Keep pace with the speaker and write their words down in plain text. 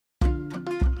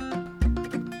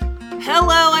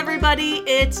Hello everybody,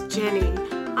 it's Jenny.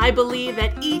 I believe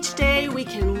that each day we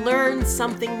can learn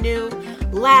something new,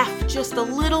 laugh just a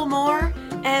little more,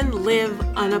 and live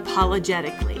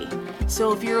unapologetically.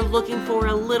 So if you're looking for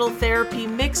a little therapy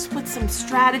mixed with some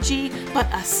strategy,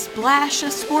 but a splash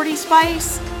of sporty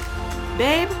spice,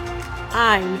 babe,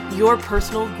 I'm your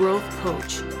personal growth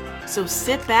coach. So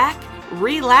sit back,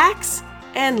 relax,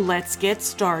 and let's get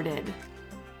started.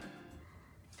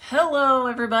 Hello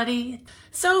everybody.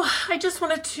 So I just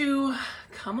wanted to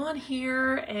come on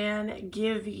here and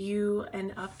give you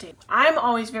an update. I'm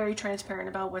always very transparent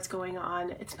about what's going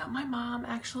on. It's not my mom,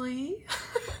 actually.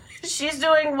 She's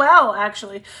doing well,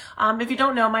 actually. If you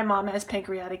don't know, my mom has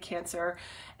pancreatic cancer,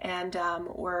 and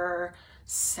we're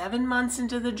 7 months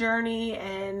into the journey,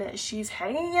 and she's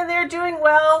hanging in there doing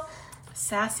well,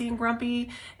 sassy and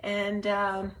grumpy, and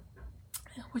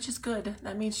which is good.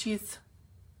 That means she's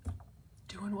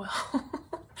doing well.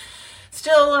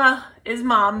 Still is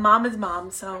mom. Mom is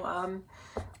mom, so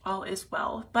all is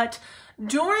well. But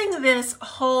during this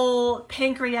whole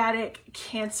pancreatic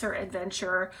cancer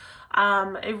adventure,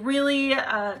 it really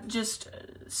just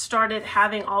started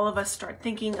having all of us start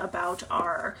thinking about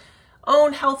our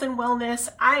own health and wellness.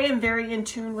 I am very in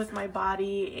tune with my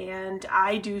body, and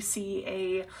I do see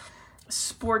a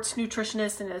sports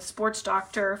nutritionist and a sports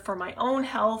doctor for my own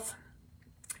health.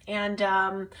 And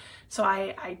so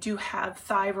I do have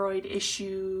thyroid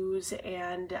issues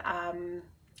and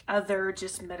other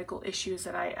just medical issues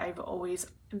that I've always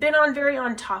been very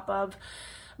on top of.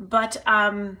 But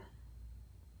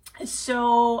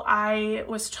so I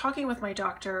was talking with my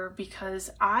doctor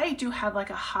because I do have like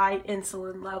a high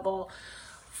insulin level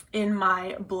in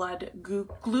my blood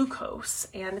glucose.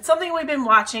 And it's something we've been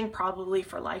watching probably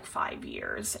for like 5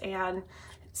 years. And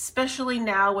especially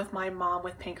now with my mom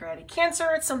with pancreatic cancer,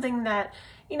 it's something that,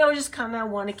 just kind of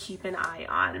want to keep an eye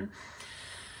on.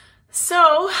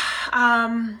 So,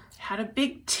 had a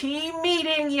big team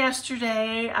meeting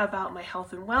yesterday about my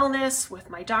health and wellness with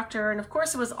my doctor. And of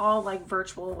course it was all like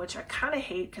virtual, which I kind of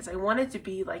hate because I wanted to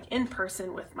be like in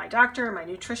person with my doctor, my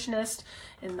nutritionist,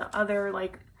 and the other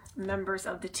like members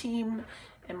of the team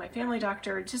and my family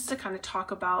doctor, just to kind of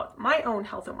talk about my own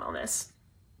health and wellness.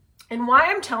 And why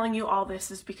I'm telling you all this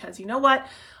is because, you know what?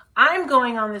 I'm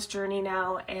going on this journey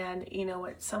now, and you know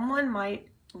what? Someone might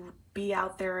be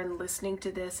out there and listening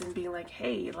to this and be like,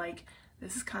 hey, like,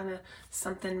 this is kind of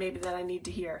something maybe that I need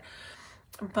to hear.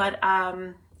 But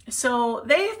so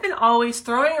they've been always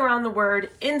throwing around the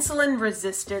word insulin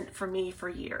resistant for me for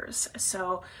years.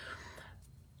 So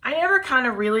I never kind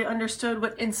of really understood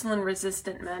what insulin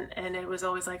resistant meant. And it was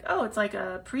always like, oh, it's like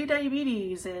a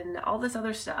pre-diabetes and all this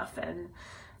other stuff. And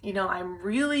I'm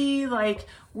really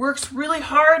works really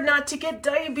hard not to get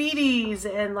diabetes,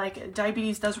 and like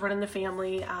diabetes does run in the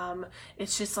family.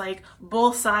 It's just like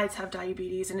both sides have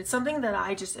diabetes, and it's something that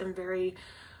I just am very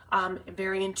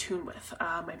in tune with.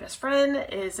 My best friend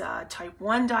is type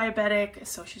 1 diabetic,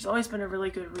 so she's always been a really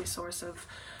good resource of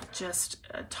just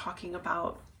talking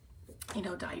about,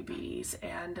 diabetes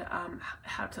and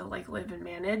how to live and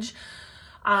manage.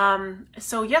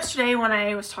 So yesterday when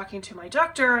I was talking to my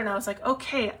doctor and I was like,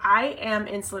 okay, I am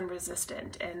insulin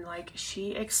resistant. And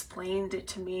she explained it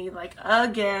to me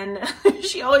again,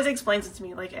 she always explains it to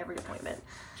me every appointment,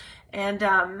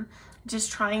 and,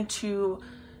 just trying to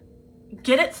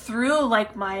get it through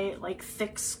my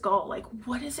thick skull.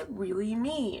 What does it really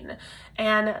mean?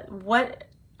 And what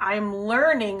I'm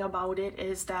learning about it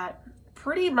is that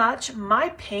pretty much my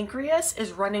pancreas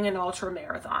is running an ultra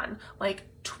marathon,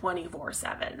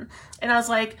 24/7. And I was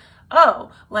like,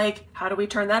 oh, how do we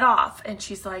turn that off? And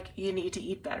she's like, you need to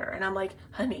eat better. And I'm like,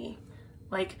 honey,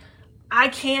 I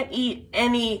can't eat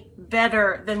any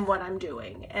better than what I'm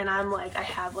doing. And I'm I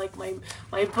have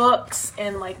my books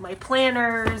and my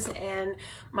planners and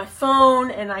my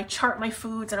phone, and I chart my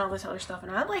foods and all this other stuff.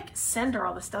 And I send her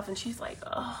all this stuff, and she's like,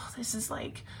 oh, this is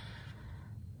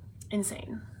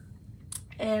insane.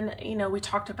 And, we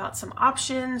talked about some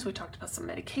options, we talked about some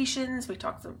medications, we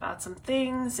talked about some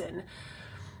things, and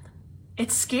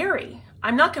it's scary.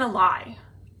 I'm not going to lie.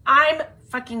 I'm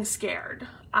fucking scared.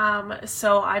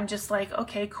 So I'm just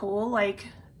okay, cool.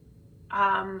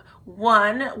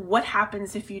 One, what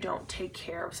happens if you don't take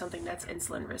care of something that's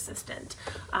insulin resistant?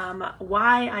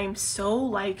 Why I'm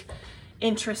so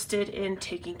interested in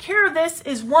taking care of this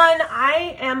is, one,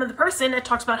 I am the person that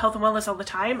talks about health and wellness all the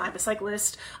time. I'm a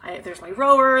cyclist. There's my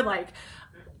rower.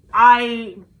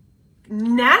 I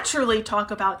naturally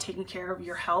talk about taking care of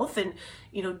your health and,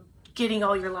 getting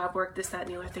all your lab work, this, that,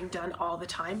 and the other thing done all the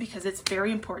time, because it's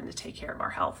very important to take care of our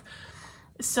health.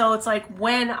 So it's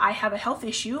when I have a health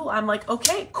issue, I'm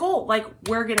okay, cool.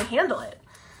 We're going to handle it.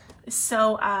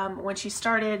 So when she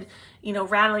started,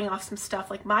 rattling off some stuff,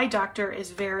 like my doctor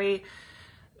is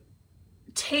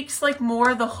takes like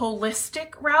more the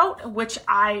holistic route, which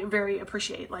I very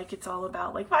appreciate. Like it's all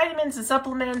about like vitamins and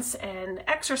supplements and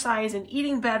exercise and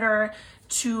eating better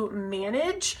to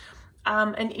manage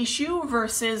an issue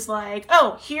versus like,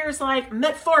 oh, here's like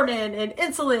metformin and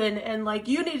insulin and like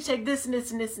you need to take this and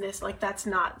this and this and this. Like that's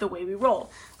not the way we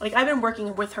roll. Like I've been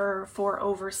working with her for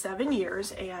over 7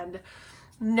 years and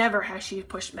never has she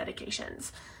pushed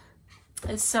medications.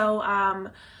 And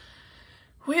so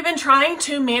we've been trying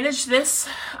to manage this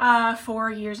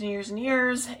for years and years and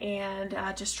years, and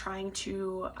just trying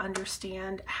to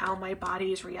understand how my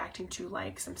body is reacting to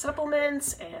like some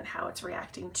supplements and how it's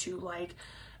reacting to like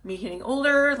me getting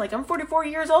older. Like I'm 44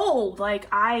 years old. Like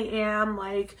I am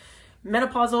like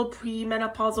menopausal,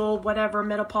 premenopausal,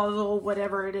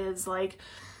 whatever it is. Like,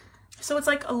 so it's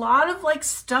like a lot of like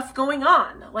stuff going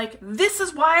on. Like this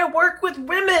is why I work with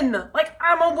women. Like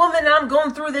I'm a woman and I'm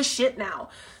going through this shit now.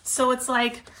 So it's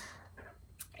like,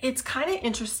 it's kind of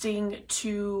interesting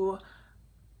to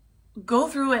go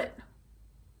through it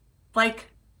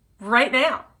like right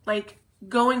now, like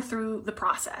going through the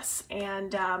process.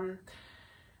 And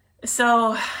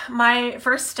so my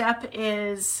first step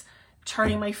is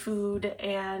charting my food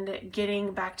and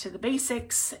getting back to the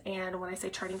basics. And when I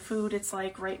say charting food, it's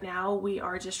like right now we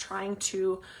are just trying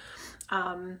to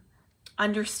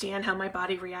understand how my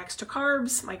body reacts to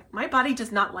carbs. My body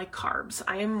does not like carbs.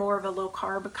 I am more of a low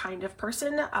carb kind of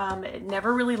person. It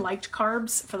never really liked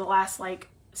carbs for the last like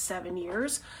 7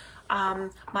 years.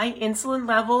 My insulin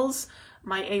levels,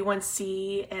 my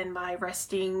A1C, and my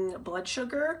resting blood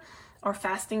sugar or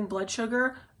fasting blood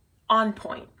sugar on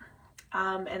point.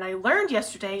 And I learned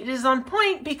yesterday it is on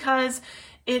point because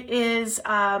it is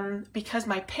because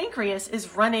my pancreas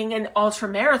is running an ultra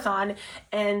marathon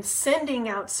and sending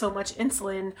out so much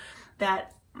insulin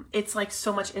that it's like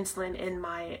so much insulin in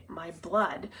my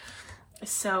blood.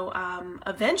 So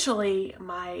eventually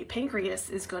my pancreas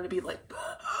is going to be like,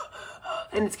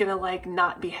 and it's going to like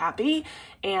not be happy.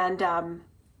 And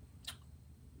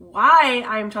why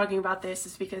I'm talking about this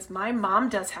is because my mom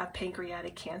does have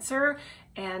pancreatic cancer.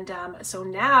 And so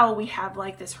now we have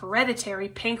like this hereditary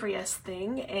pancreas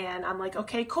thing. And I'm like,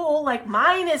 okay, cool. Like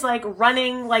mine is like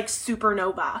running like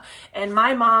supernova. And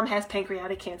my mom has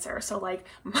pancreatic cancer. So like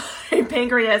my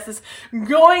pancreas is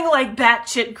going like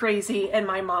batshit crazy and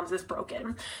my mom's is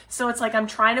broken. So it's like I'm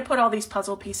trying to put all these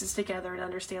puzzle pieces together and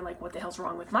understand like what the hell's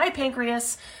wrong with my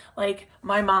pancreas. Like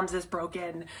my mom's is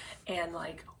broken and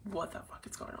like what the fuck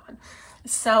is going on.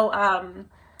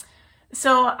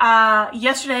 So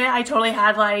yesterday I totally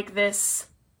had like this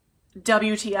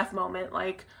WTF moment.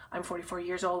 Like I'm 44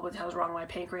 years old. What the hell's wrong with my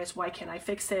pancreas? Why can't I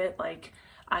fix it? Like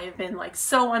I have been like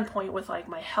so on point with like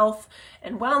my health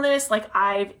and wellness. Like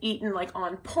I've eaten like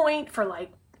on point for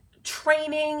like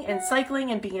training and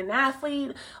cycling and being an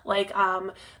athlete. Like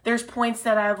there's points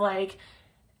that I've like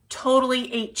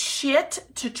totally ate shit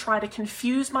to try to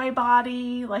confuse my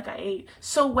body. Like I ate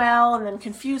so well and then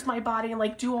confuse my body and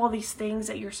like do all these things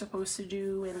that you're supposed to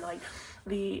do, and like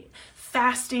the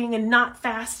fasting and not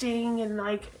fasting, and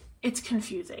like it's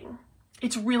confusing.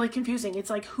 It's really confusing. It's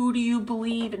like, who do you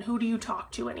believe and who do you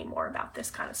talk to anymore about this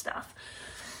kind of stuff?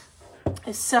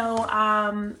 So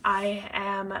I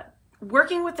am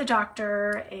working with the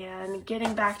doctor and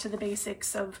getting back to the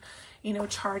basics of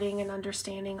charting and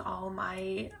understanding all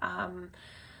my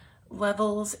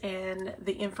levels and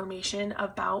the information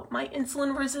about my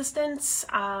insulin resistance.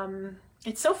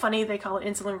 It's so funny they call it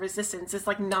insulin resistance. It's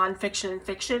like nonfiction and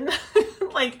fiction.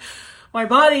 Like my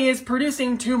body is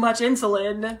producing too much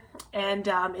insulin and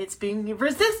it's being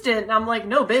resistant. And I'm like,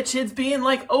 no, bitch, it's being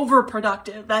like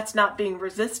overproductive. That's not being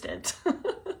resistant.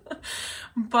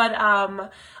 But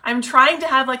I'm trying to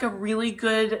have like a really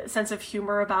good sense of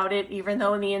humor about it, even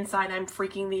though on the inside I'm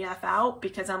freaking the F out,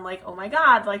 because I'm like, oh my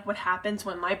God, like what happens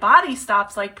when my body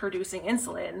stops like producing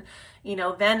insulin?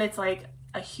 Then it's like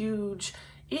a huge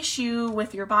issue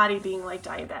with your body being like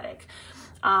diabetic.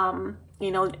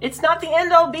 It's not the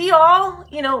end all be all,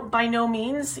 by no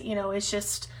means, it's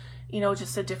just,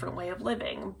 just a different way of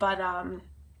living. But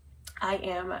I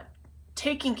am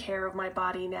taking care of my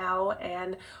body now.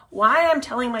 And why I'm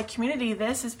telling my community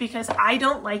this is because I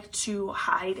don't like to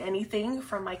hide anything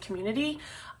from my community.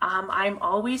 I'm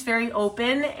always very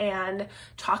open and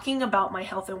talking about my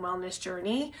health and wellness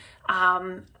journey.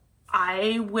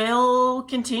 I will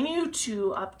continue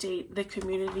to update the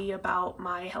community about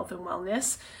my health and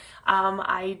wellness.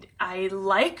 I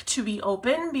like to be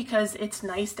open because it's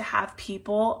nice to have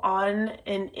people on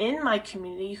and in my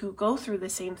community who go through the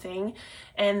same thing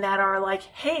and that are like,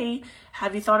 hey,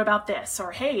 have you thought about this?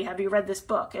 Or hey, have you read this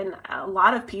book? And a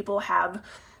lot of people have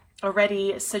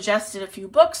already suggested a few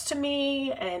books to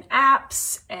me and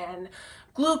apps and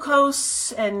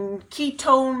glucose and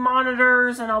ketone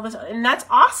monitors and all this. And that's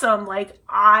awesome. Like,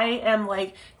 I am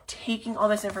like taking all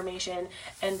this information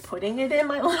and putting it in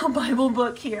my little Bible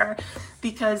book here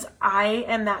because I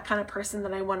am that kind of person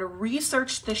that I want to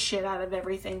research the shit out of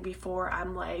everything before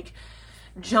I'm like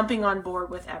jumping on board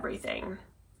with everything.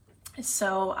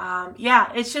 So,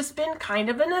 yeah, it's just been kind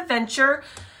of an adventure.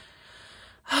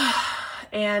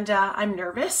 And I'm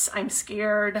nervous, I'm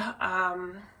scared.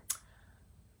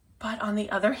 But on the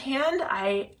other hand,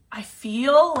 I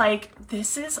feel like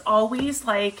this is always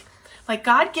like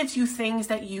God gives you things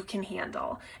that you can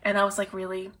handle. And I was like,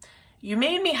 really? You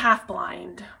made me half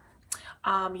blind.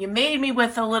 You made me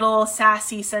with a little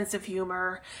sassy sense of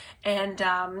humor. And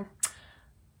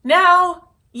now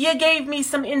you gave me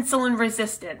some insulin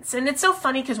resistance. And it's so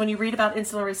funny because when you read about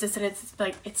insulin resistance,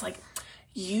 it's like,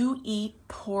 you eat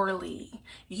poorly.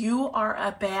 You are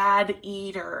a bad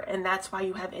eater, and that's why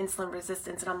you have insulin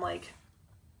resistance. And I'm like,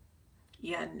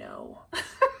 yeah, no.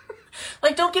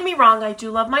 Like, don't get me wrong. I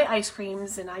do love my ice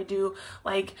creams and I do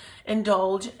like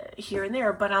indulge here and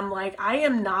there, but I'm like, I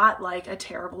am not like a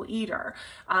terrible eater.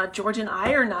 George and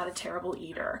I are not a terrible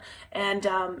eater. And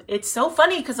it's so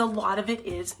funny because a lot of it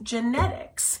is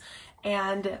genetics.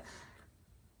 And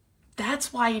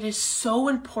that's why it is so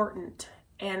important.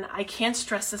 And I can't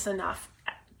stress this enough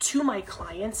to my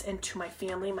clients and to my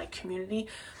family, my community,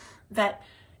 that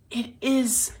it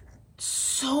is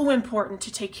so important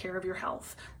to take care of your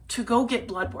health, to go get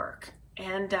blood work.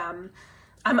 And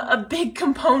I'm a big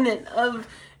component,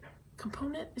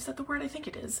 is that the word? I think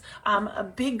it is. I'm a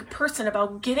big person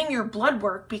about getting your blood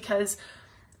work because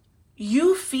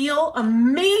you feel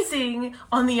amazing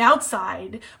on the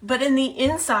outside, but in the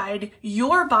inside,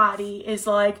 your body is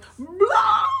like,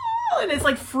 blah! And it's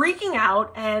like freaking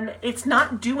out and it's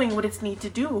not doing what it's need to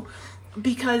do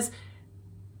because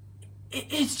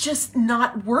it's just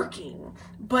not working.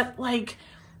 But like,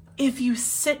 if you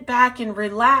sit back and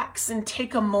relax and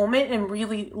take a moment and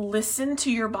really listen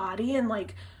to your body and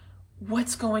like,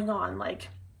 what's going on? Like,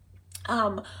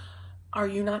 are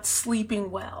you not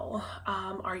sleeping well?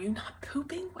 Are you not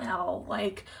pooping well?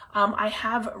 Like, I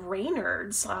have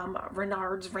Raynaud's,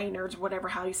 whatever,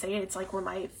 how you say it. It's like when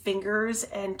my fingers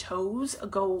and toes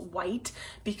go white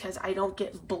because I don't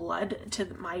get blood to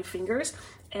my fingers.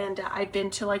 And I've been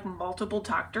to like multiple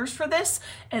doctors for this.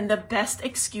 And the best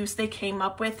excuse they came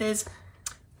up with is,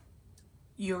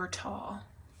 you're tall.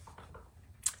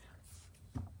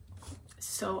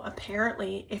 So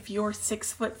apparently if you're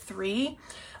 6'3",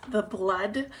 the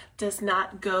blood does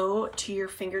not go to your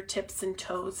fingertips and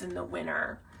toes in the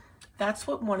winter. That's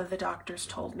what one of the doctors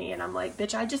told me. And I'm like,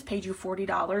 bitch, I just paid you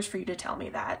 $40 for you to tell me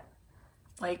that.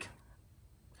 Like,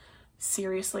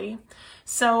 seriously?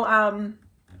 So,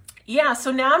 yeah,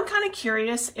 so now I'm kind of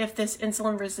curious if this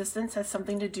insulin resistance has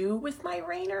something to do with my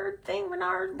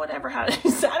Raynaud, whatever, how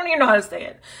to say, I don't even know how to say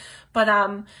it. But,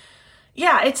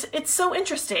 yeah, it's so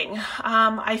interesting.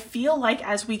 I feel like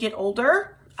as we get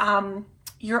older,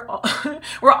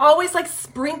 we're always like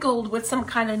sprinkled with some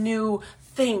kind of new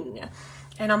thing.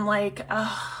 And I'm like,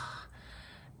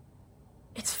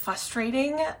 it's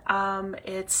frustrating.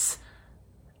 It's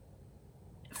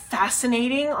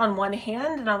fascinating on one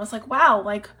hand. And I was like, wow,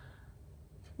 like,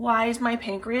 why is my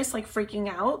pancreas like freaking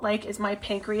out? Like, is my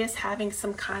pancreas having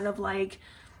some kind of like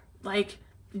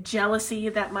jealousy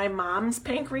that my mom's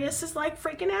pancreas is like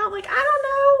freaking out? Like, I don't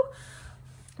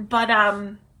know. But,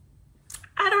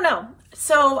 I don't know.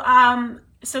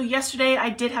 So yesterday I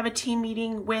did have a team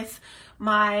meeting with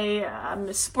my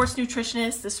sports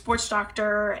nutritionist, the sports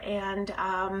doctor, and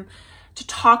to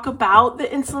talk about the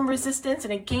insulin resistance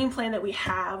and a game plan that we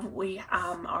have. We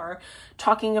are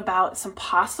talking about some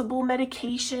possible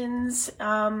medications.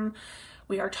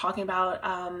 We are talking about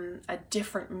a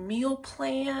different meal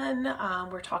plan.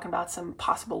 We're talking about some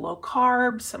possible low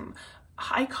carbs, some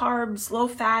high carbs, low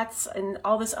fats, and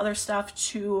all this other stuff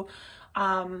to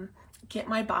get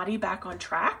my body back on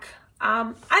track.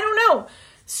 I don't know.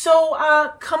 So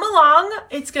come along.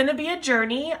 It's going to be a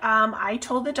journey. I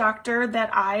told the doctor that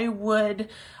I would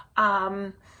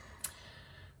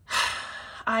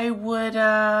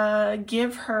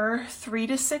give her 3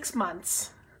 to 6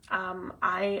 months.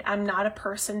 I'm not a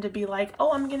person to be like,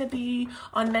 oh, I'm going to be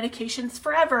on medications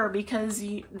forever because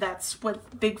that's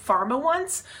what Big Pharma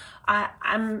wants.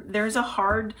 there's a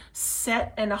hard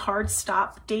set and a hard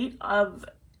stop date of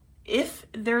if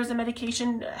there's a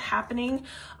medication happening.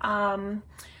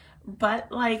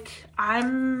 But like,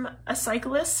 I'm a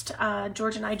cyclist.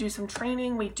 George and I do some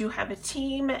training. We do have a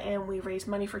team and we raise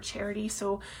money for charity.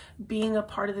 So being a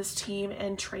part of this team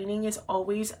and training is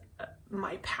always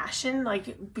my passion.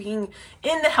 Like, being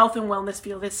in the health and wellness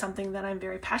field is something that I'm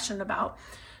very passionate about.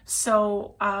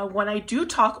 So when I do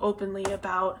talk openly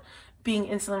about being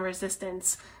insulin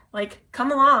resistant, like,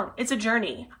 come along. It's a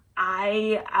journey.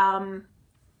 I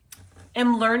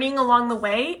am learning along the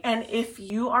way. And if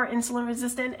you are insulin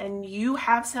resistant and you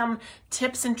have some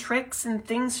tips and tricks and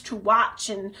things to watch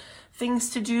and things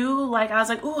to do, like, I was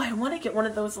like, oh, I want to get one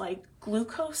of those like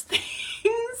glucose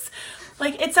things.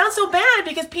 Like, it sounds so bad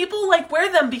because people like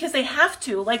wear them because they have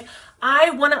to. Like, I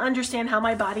want to understand how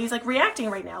my body is like reacting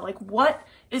right now. Like, what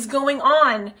is going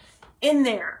on in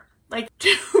there? Like,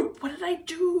 dude, what did I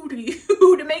do to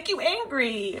you to make you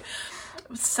angry?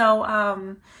 So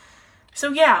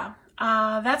yeah.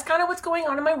 That's kind of what's going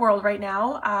on in my world right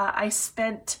now. I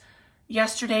spent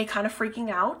yesterday kind of freaking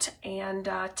out, and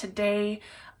today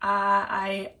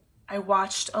I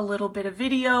watched a little bit of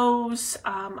videos.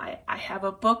 I have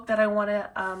a book that I want to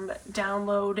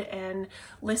download and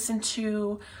listen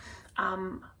to.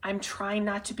 I'm trying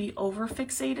not to be over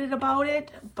fixated about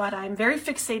it, but I'm very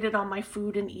fixated on my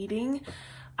food and eating.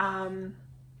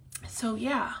 So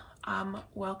yeah,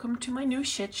 welcome to my new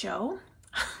shit show.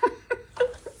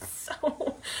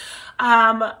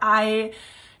 I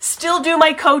still do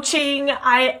my coaching.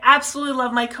 I absolutely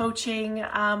love my coaching.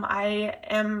 I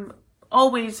am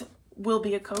always will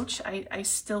be a coach. I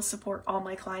still support all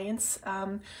my clients.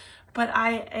 But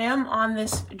I am on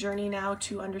this journey now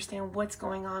to understand what's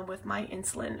going on with my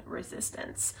insulin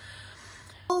resistance.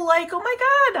 Like, oh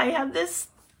my God, I have this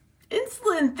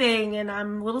insulin thing and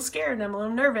I'm a little scared and I'm a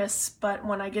little nervous. But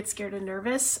when I get scared and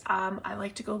nervous, I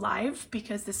like to go live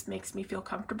because this makes me feel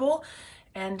comfortable.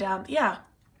 And yeah,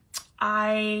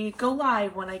 I go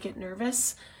live when I get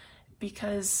nervous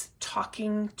because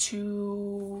talking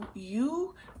to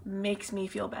you makes me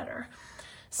feel better.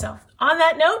 So on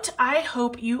that note, I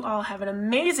hope you all have an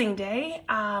amazing day.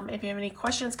 If you have any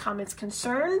questions, comments,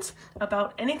 concerns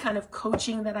about any kind of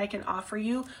coaching that I can offer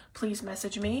you, please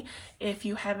message me. If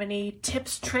you have any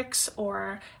tips, tricks,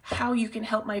 or how you can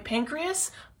help my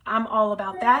pancreas, I'm all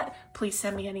about that. Please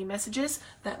send me any messages.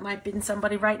 That might be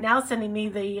somebody right now sending me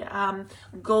the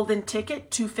golden ticket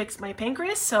to fix my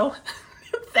pancreas. So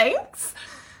thanks.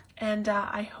 And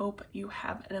I hope you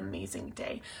have an amazing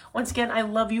day. Once again, I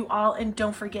love you all. And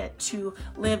don't forget to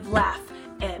live, laugh,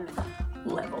 and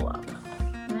level up.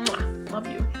 Mwah. Love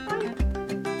you. Bye.